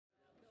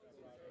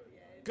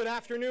Good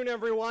afternoon,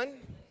 everyone,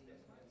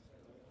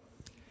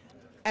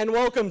 and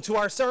welcome to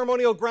our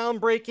ceremonial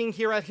groundbreaking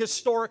here at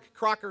historic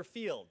Crocker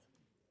Field.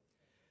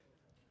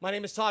 My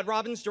name is Todd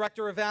Robbins,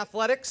 Director of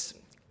Athletics.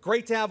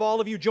 Great to have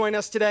all of you join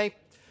us today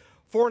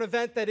for an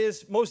event that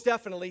is most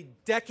definitely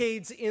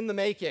decades in the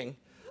making,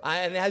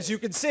 and as you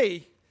can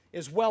see,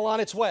 is well on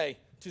its way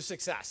to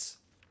success.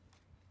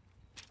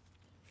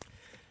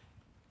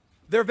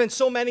 There have been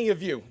so many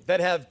of you that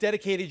have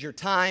dedicated your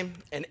time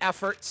and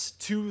efforts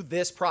to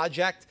this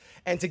project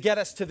and to get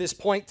us to this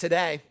point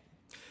today.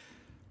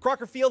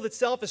 Crocker Field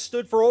itself has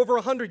stood for over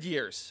 100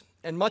 years,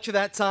 and much of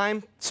that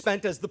time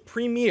spent as the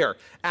premier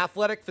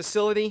athletic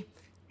facility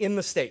in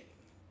the state.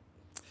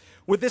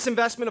 With this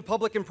investment of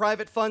public and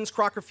private funds,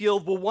 Crocker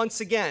Field will once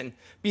again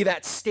be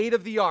that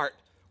state-of-the-art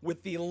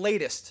with the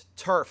latest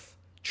turf,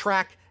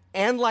 track,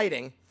 and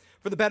lighting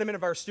for the betterment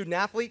of our student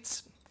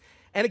athletes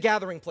and a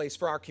gathering place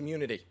for our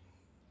community.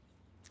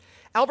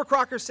 Albert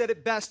Crocker said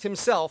it best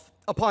himself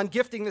upon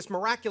gifting this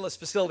miraculous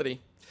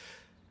facility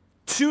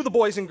to the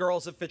boys and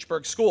girls of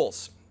Fitchburg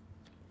schools.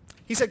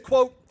 He said,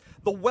 quote,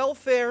 "The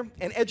welfare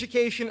and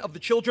education of the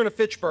children of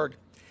Fitchburg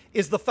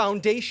is the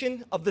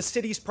foundation of the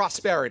city's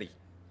prosperity.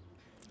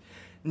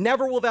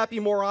 Never will that be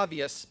more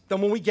obvious than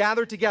when we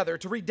gather together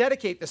to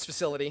rededicate this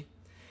facility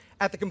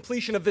at the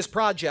completion of this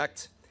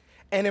project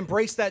and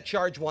embrace that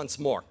charge once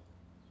more."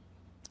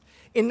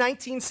 In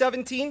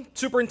 1917,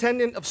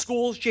 Superintendent of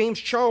Schools James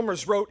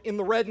Chalmers wrote in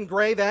the red and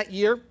gray that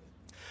year,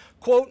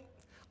 quote,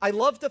 "I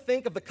love to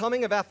think of the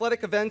coming of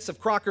athletic events of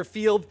Crocker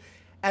Field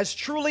as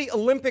truly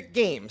Olympic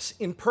games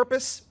in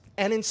purpose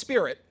and in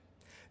spirit,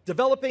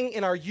 developing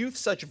in our youth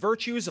such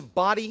virtues of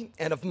body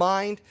and of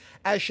mind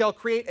as shall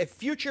create a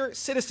future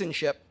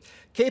citizenship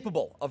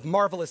capable of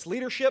marvelous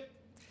leadership.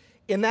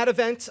 In that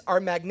event,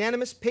 our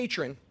magnanimous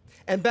patron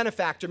and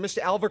benefactor, Mr.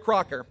 Albert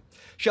Crocker,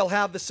 shall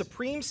have the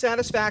supreme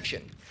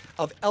satisfaction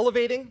of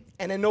elevating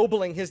and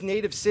ennobling his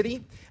native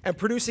city and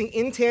producing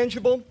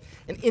intangible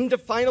and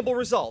indefinable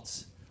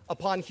results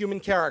upon human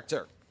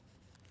character."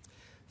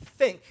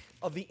 Think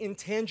of the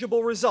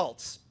intangible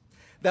results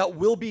that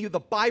will be the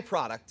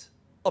byproduct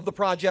of the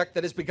project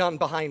that has begun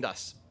behind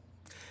us.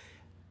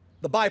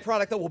 The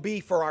byproduct that will be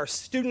for our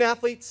student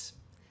athletes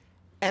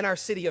and our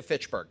city of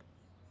Fitchburg.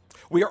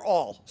 We are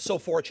all so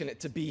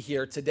fortunate to be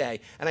here today,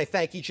 and I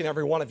thank each and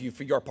every one of you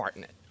for your part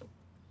in it.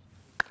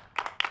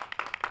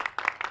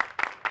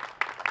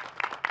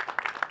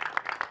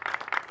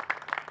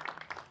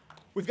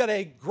 We've got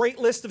a great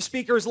list of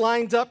speakers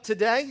lined up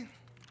today.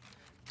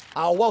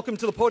 I'll welcome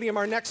to the podium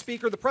our next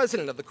speaker, the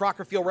president of the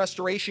Crocker Field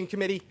Restoration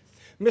Committee,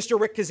 Mr.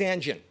 Rick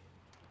Kazanjian.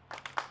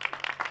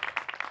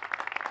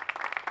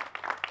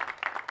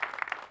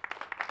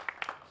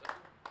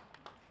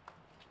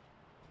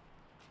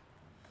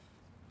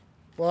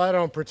 Well, I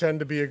don't pretend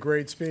to be a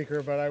great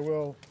speaker, but I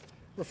will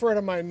refer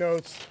to my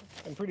notes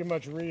and pretty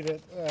much read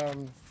it.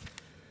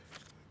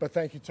 But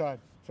thank you, Todd,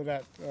 for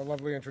that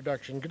lovely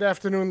introduction. Good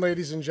afternoon,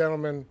 ladies and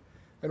gentlemen,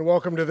 and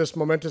welcome to this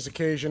momentous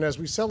occasion as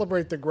we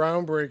celebrate the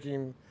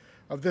groundbreaking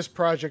of this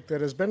project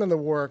that has been in the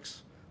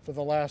works for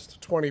the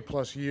last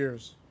 20-plus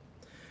years.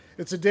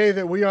 It's a day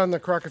that we on the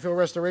Crocker Field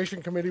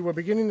Restoration Committee were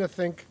beginning to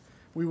think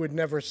we would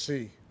never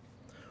see.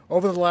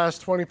 Over the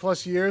last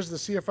 20-plus years, the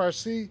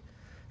CFRC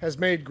has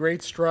made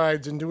great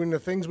strides in doing the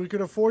things we could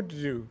afford to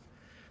do,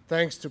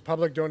 thanks to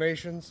public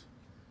donations,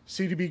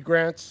 CDBG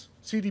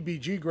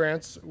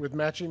grants with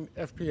matching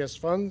FPS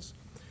funds,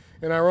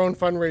 and our own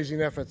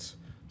fundraising efforts,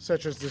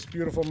 such as this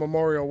beautiful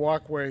memorial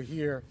walkway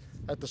here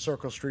at the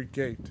Circle Street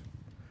Gate.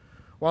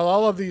 While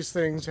all of these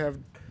things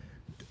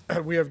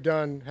we have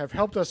done have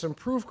helped us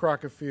improve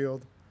Crocker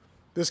Field,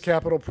 this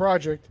capital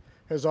project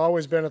has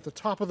always been at the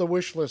top of the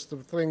wish list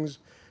of things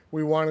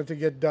we wanted to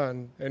get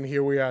done, and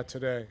here we are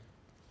today.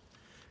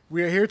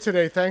 We are here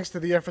today thanks to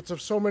the efforts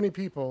of so many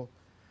people,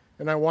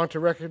 and I want to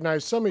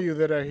recognize some of you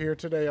that are here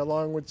today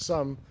along with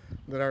some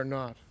that are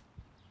not.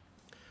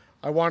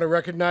 I want to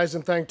recognize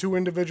and thank two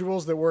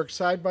individuals that work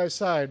side by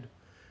side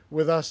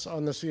with us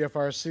on the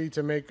CFRC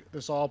to make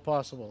this all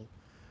possible,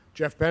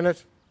 Jeff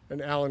Bennett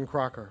and Alan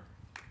Crocker.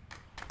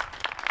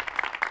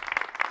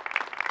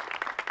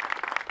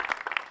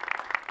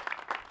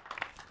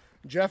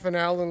 Jeff and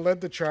Alan led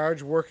the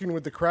charge working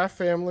with the Kraft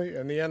family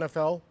and the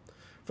NFL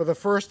for the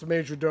first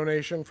major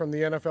donation from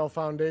the NFL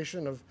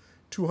Foundation of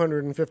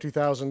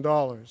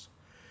 $250,000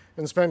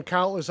 and spent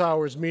countless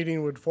hours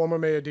meeting with former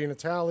Mayor Di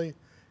Natale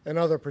and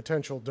other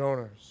potential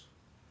donors.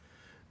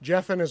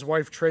 Jeff and his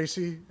wife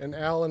Tracy and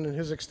Alan and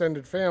his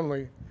extended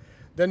family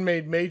then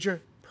made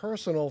major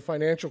personal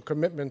financial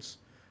commitments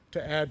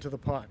to add to the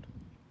pot.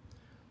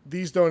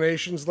 These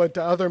donations led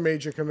to other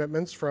major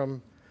commitments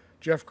from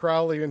Jeff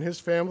Crowley and his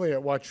family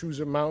at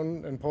Wachusett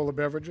Mountain and Polar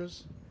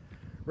Beverages,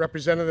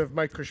 Representative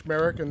Mike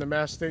Kushmerek in the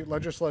Mass State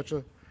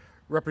Legislature,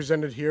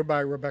 represented here by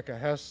Rebecca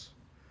Hess,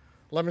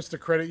 Leominster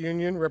Credit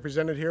Union,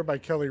 represented here by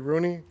Kelly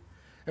Rooney,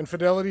 and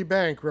Fidelity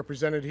Bank,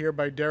 represented here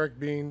by Derek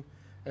Bean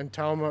and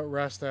Talma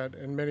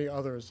Rastad, and many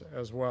others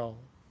as well.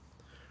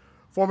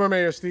 Former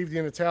Mayor Steve Di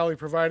Natale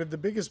provided the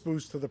biggest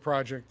boost to the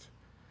project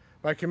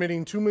by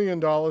committing $2 million in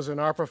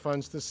ARPA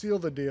funds to seal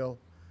the deal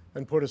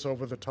and put us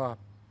over the top.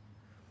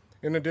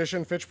 In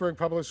addition, Fitchburg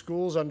Public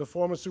Schools, under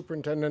former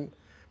Superintendent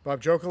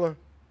Bob Jokela,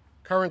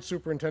 current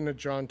Superintendent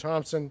John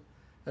Thompson,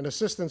 and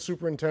Assistant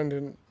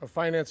Superintendent of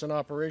Finance and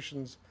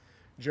Operations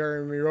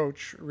Jeremy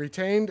Roach,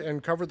 retained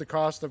and covered the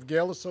cost of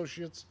Gale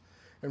Associates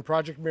and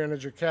Project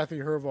Manager Kathy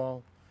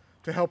Herval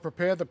to help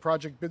prepare the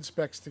project bid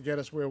specs to get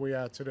us where we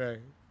are today.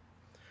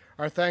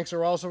 Our thanks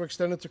are also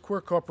extended to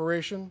Quirk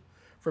Corporation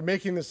for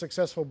making the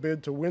successful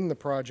bid to win the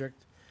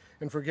project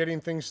and for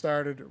getting things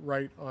started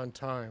right on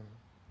time.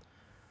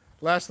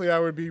 Lastly, I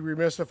would be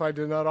remiss if I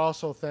did not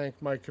also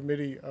thank my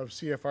committee of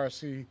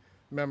CFRC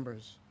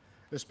members,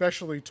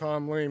 especially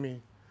Tom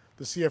Lamy,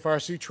 the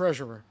CFRC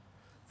treasurer,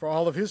 for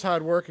all of his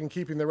hard work in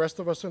keeping the rest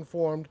of us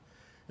informed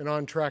and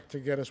on track to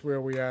get us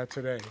where we are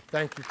today.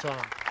 Thank you, Tom.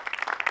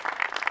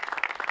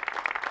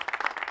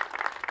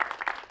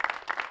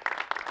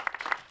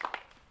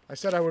 I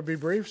said I would be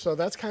brief, so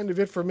that's kind of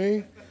it for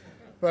me.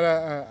 But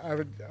I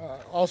would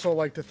also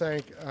like to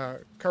thank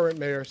current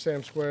Mayor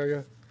Sam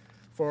Squalia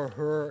for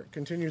her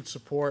continued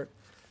support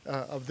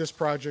of this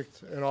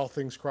project and all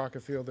things Crocker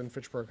Field and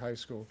Fitchburg High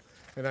School.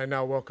 And I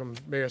now welcome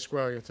Mayor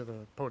Squalia to the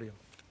podium.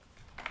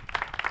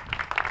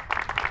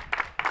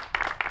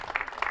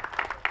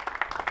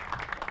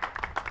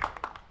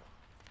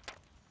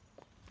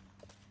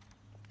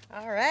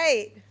 All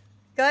right.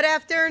 Good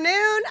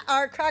afternoon,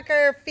 our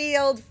Crocker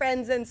Field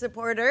friends and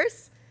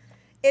supporters.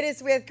 It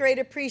is with great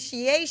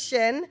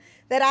appreciation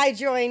that I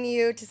join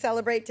you to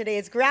celebrate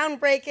today's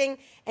groundbreaking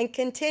and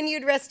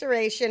continued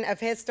restoration of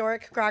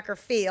historic Crocker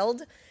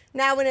Field,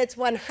 now in its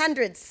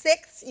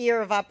 106th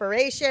year of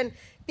operation,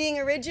 being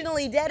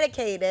originally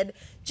dedicated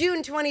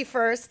June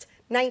 21st,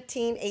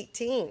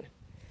 1918.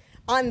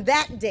 On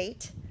that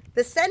date,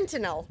 the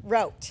Sentinel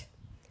wrote,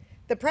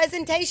 "The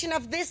presentation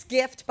of this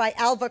gift by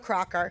Alva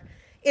Crocker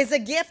is a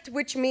gift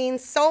which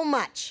means so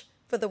much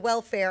for the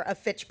welfare of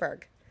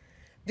Fitchburg.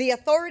 The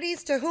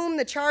authorities to whom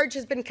the charge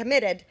has been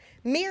committed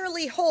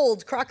merely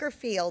hold Crocker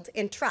Field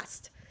in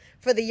trust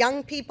for the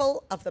young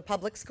people of the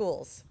public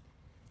schools."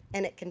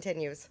 And it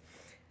continues,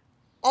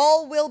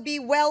 "All will be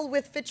well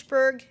with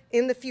Fitchburg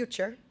in the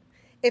future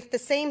if the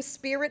same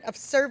spirit of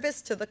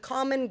service to the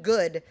common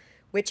good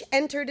which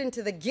entered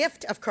into the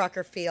gift of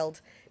Crocker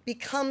Field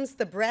becomes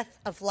the breath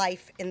of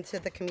life into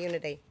the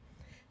community.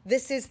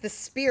 This is the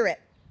spirit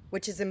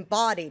which is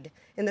embodied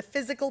in the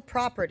physical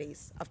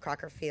properties of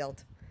Crocker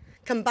Field,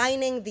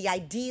 combining the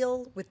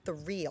ideal with the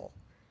real,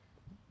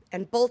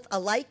 and both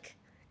alike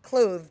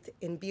clothed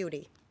in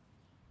beauty.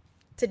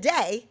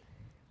 Today,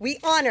 we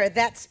honor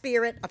that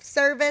spirit of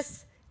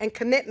service and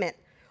commitment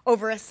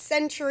over a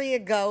century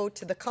ago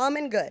to the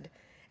common good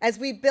as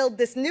we build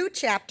this new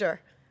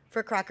chapter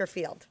for Crocker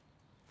Field.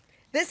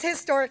 This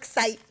historic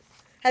site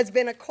has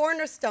been a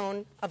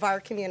cornerstone of our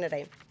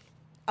community,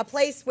 a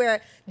place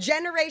where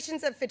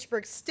generations of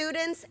Fitchburg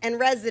students and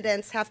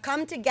residents have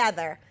come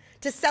together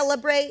to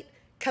celebrate,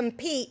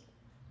 compete,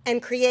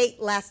 and create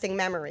lasting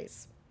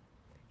memories.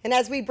 And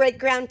as we break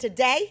ground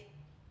today,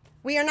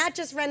 we are not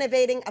just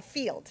renovating a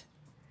field.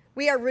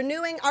 We are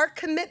renewing our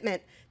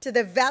commitment to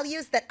the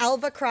values that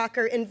Alva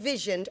Crocker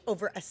envisioned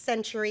over a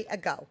century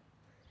ago.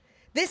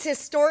 This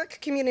historic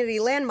community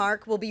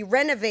landmark will be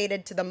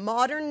renovated to the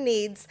modern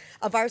needs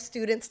of our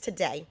students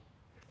today,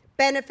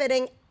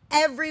 benefiting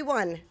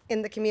everyone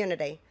in the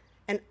community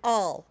and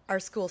all our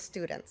school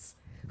students,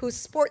 whose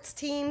sports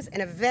teams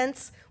and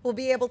events will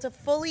be able to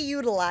fully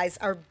utilize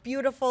our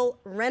beautiful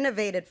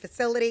renovated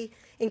facility,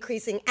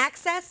 increasing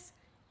access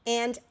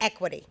and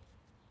equity.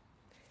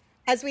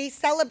 As we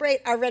celebrate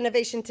our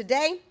renovation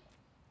today,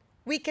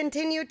 we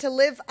continue to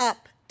live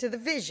up to the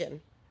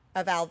vision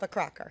of Alva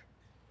Crocker.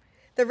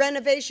 The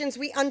renovations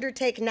we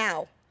undertake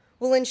now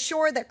will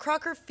ensure that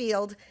Crocker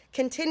Field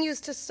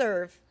continues to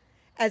serve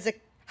as a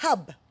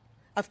hub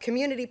of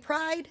community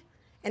pride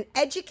and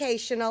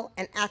educational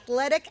and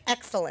athletic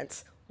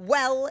excellence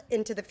well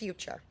into the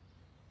future.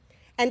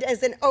 And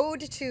as an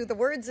ode to the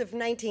words of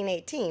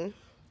 1918,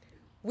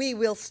 we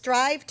will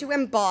strive to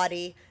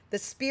embody the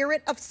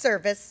spirit of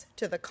service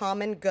to the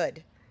common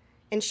good,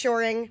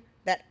 ensuring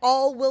that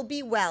all will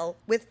be well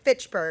with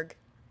Fitchburg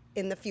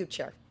in the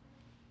future.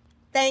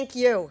 Thank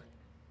you.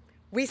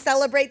 We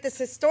celebrate this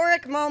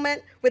historic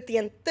moment with the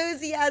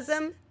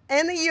enthusiasm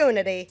and the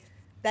unity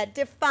that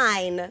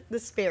define the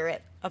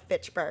spirit of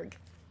Fitchburg.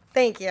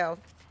 Thank you.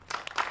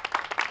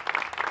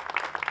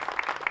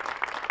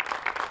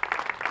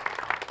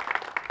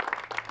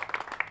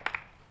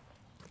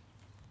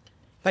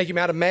 Thank you,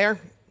 Madam Mayor.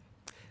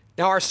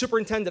 Now our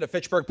Superintendent of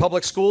Fitchburg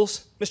Public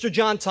Schools, Mr.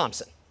 John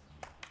Thompson.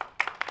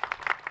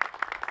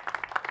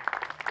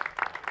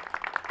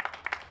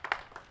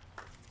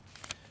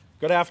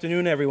 Good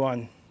afternoon,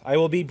 everyone. I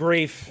will be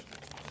brief.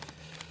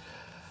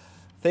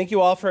 Thank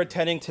you all for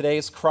attending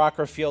today's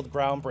Crocker Field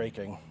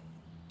groundbreaking.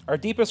 Our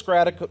deepest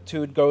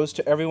gratitude goes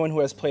to everyone who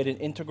has played an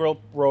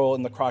integral role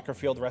in the Crocker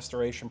Field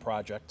restoration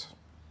project.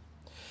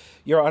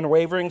 Your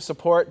unwavering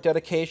support,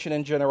 dedication,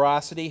 and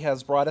generosity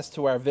has brought us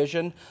to our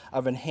vision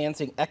of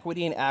enhancing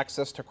equity and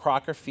access to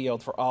Crocker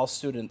Field for all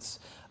students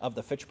of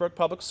the Fitchburg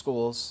Public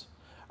Schools,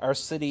 our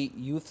city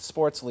youth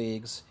sports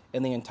leagues,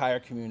 and the entire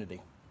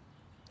community.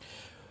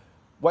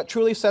 What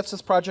truly sets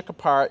this project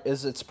apart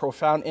is its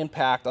profound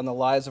impact on the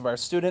lives of our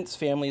students,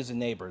 families, and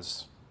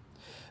neighbors.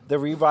 The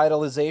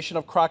revitalization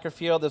of Crocker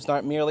Field is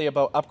not merely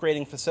about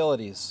upgrading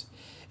facilities.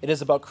 It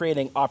is about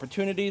creating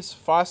opportunities,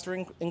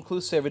 fostering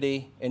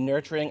inclusivity, and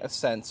nurturing a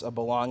sense of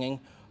belonging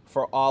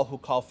for all who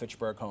call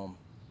Fitchburg home.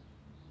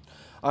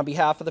 On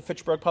behalf of the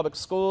Fitchburg Public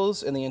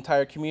Schools and the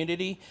entire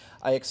community,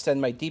 I extend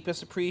my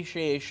deepest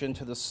appreciation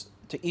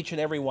to each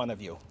and every one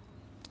of you.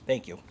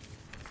 Thank you.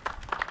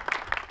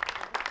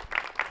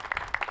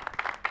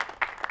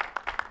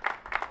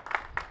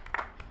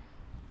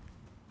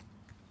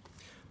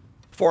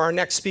 Before our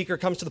next speaker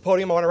comes to the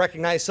podium, I want to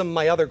recognize some of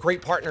my other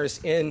great partners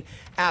in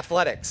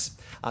athletics.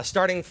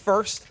 Starting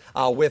first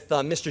with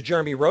Mr.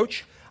 Jeremy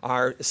Roach,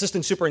 our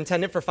Assistant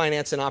Superintendent for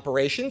Finance and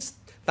Operations.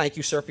 Thank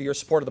you, sir, for your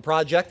support of the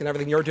project and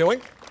everything you're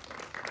doing.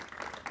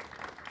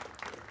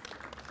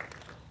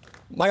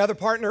 My other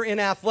partner in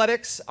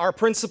athletics, our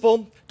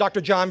principal,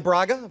 Dr. John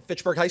Braga of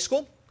Fitchburg High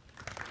School.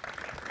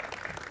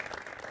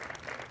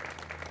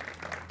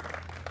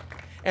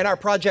 And our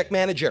project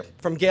manager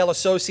from Gale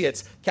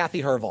Associates,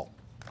 Kathy Herval.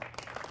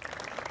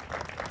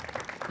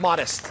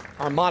 Modest,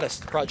 our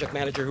modest project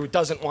manager who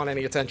doesn't want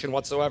any attention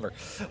whatsoever,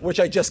 which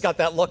I just got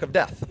that look of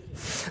death.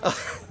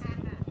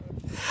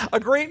 A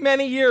great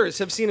many years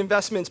have seen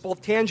investments,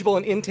 both tangible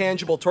and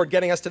intangible, toward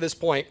getting us to this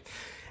point.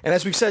 And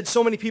as we've said,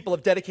 so many people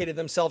have dedicated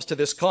themselves to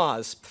this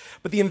cause.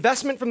 But the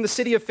investment from the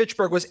city of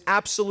Fitchburg was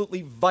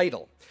absolutely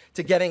vital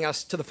to getting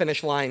us to the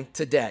finish line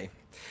today.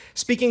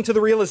 Speaking to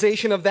the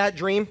realization of that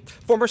dream,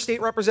 former state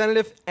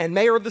representative and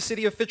mayor of the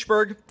city of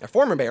Fitchburg,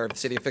 former mayor of the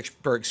city of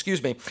Fitchburg,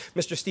 excuse me,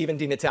 Mr. Stephen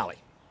DiNatale.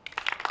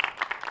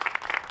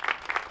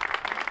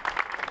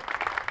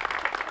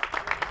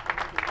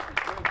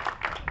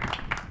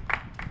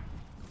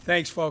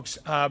 Thanks, folks.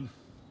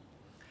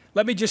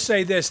 Let me just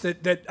say this,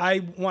 that I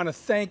want to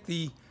thank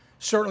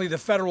certainly the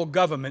federal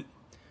government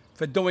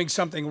for doing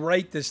something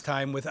right this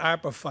time with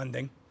ARPA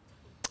funding.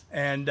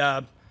 And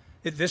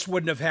this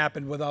wouldn't have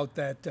happened without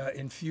that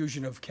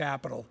infusion of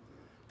capital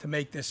to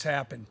make this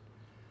happen.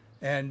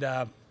 And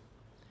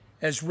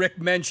as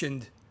Rick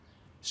mentioned,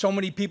 so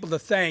many people to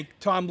thank.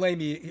 Tom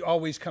Lamey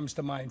always comes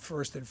to mind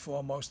first and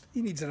foremost.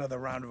 He needs another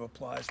round of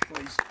applause,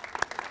 please.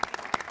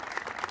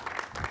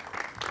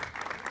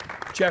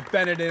 Jeff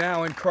Bennett and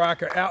Alan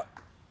Crocker.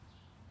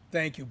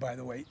 Thank you, by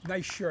the way.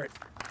 Nice shirt.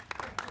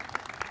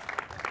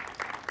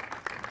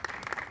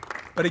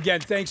 But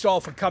again, thanks all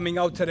for coming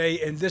out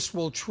today, and this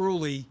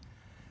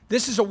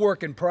is a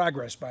work in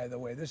progress, by the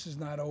way. This is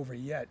not over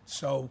yet.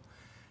 So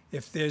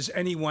if there's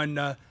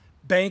anyone,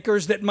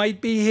 bankers that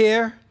might be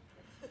here,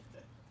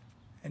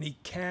 any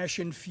cash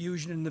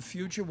infusion in the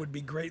future would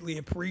be greatly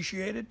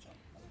appreciated.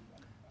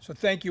 So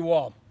thank you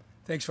all.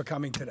 Thanks for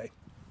coming today.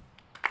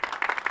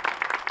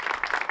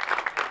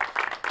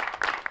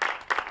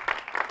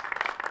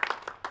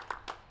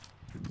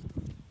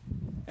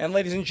 And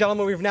ladies and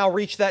gentlemen, we've now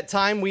reached that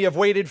time we have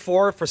waited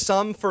for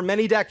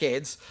many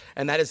decades,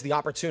 and that is the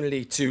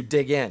opportunity to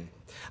dig in.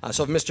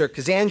 So Mr.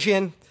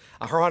 Kazanjian,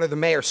 Her Honor the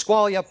Mayor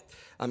Squalia,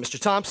 Mr.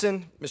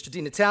 Thompson, Mr.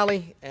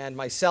 DiNatale, and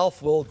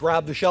myself will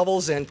grab the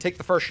shovels and take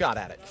the first shot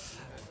at it.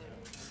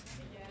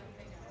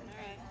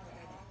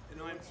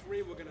 And on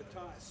three, we're going to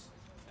toss.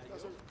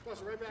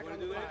 Toss it right back on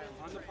the pile.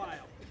 On the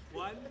pile.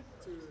 1,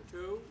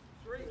 2,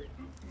 3.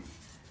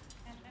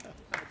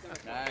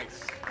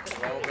 Nice.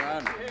 Well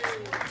done.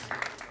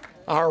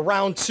 Our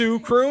round two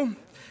crew,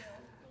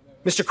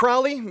 Mr.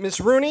 Crowley, Ms.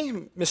 Rooney,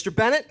 Mr.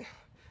 Bennett,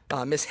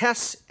 Ms.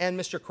 Hess, and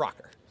Mr.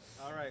 Crocker.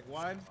 All right.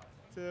 1,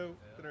 2,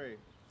 3.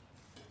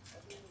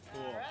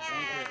 Cool.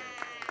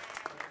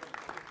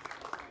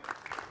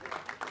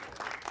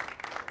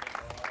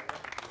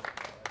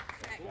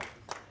 Thank you.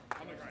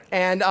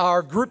 And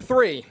our group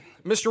three,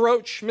 Mr.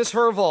 Roach, Ms.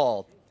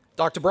 Herval,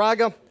 Dr.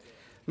 Braga,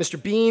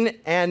 Mr. Bean,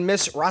 and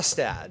Ms.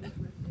 Rostad.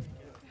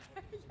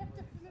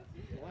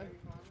 1,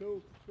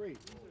 2, 3.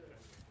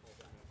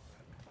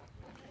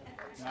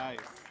 Nice.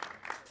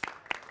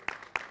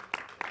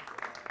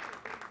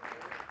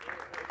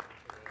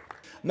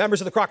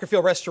 Members of the Crocker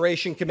Field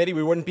Restoration Committee,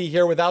 we wouldn't be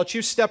here without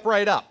you. Step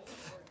right up.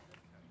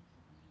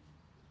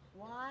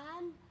 1,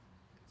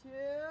 2,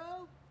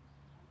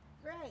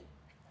 3.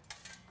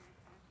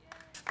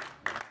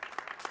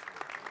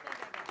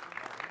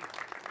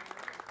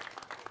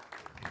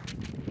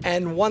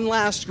 And one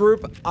last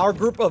group, our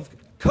group of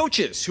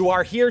coaches who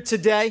are here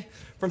today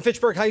from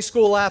Fitchburg High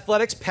School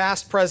Athletics,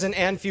 past, present,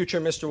 and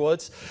future, Mr.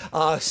 Woods.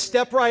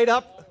 Step right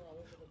up.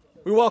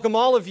 We welcome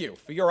all of you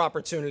for your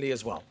opportunity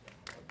as well.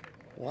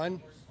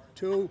 1,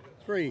 2,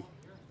 3.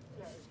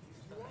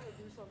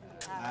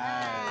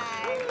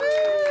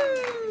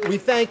 We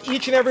thank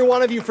each and every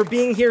one of you for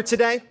being here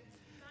today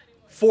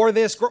for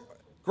this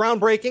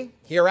groundbreaking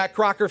here at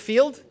Crocker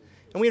Field,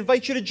 and we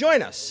invite you to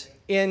join us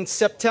in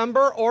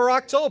September or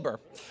October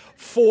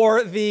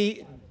for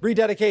the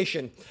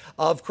rededication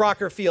of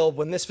Crocker Field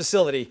when this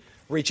facility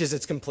reaches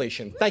its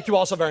completion. Thank you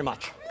all so very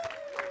much.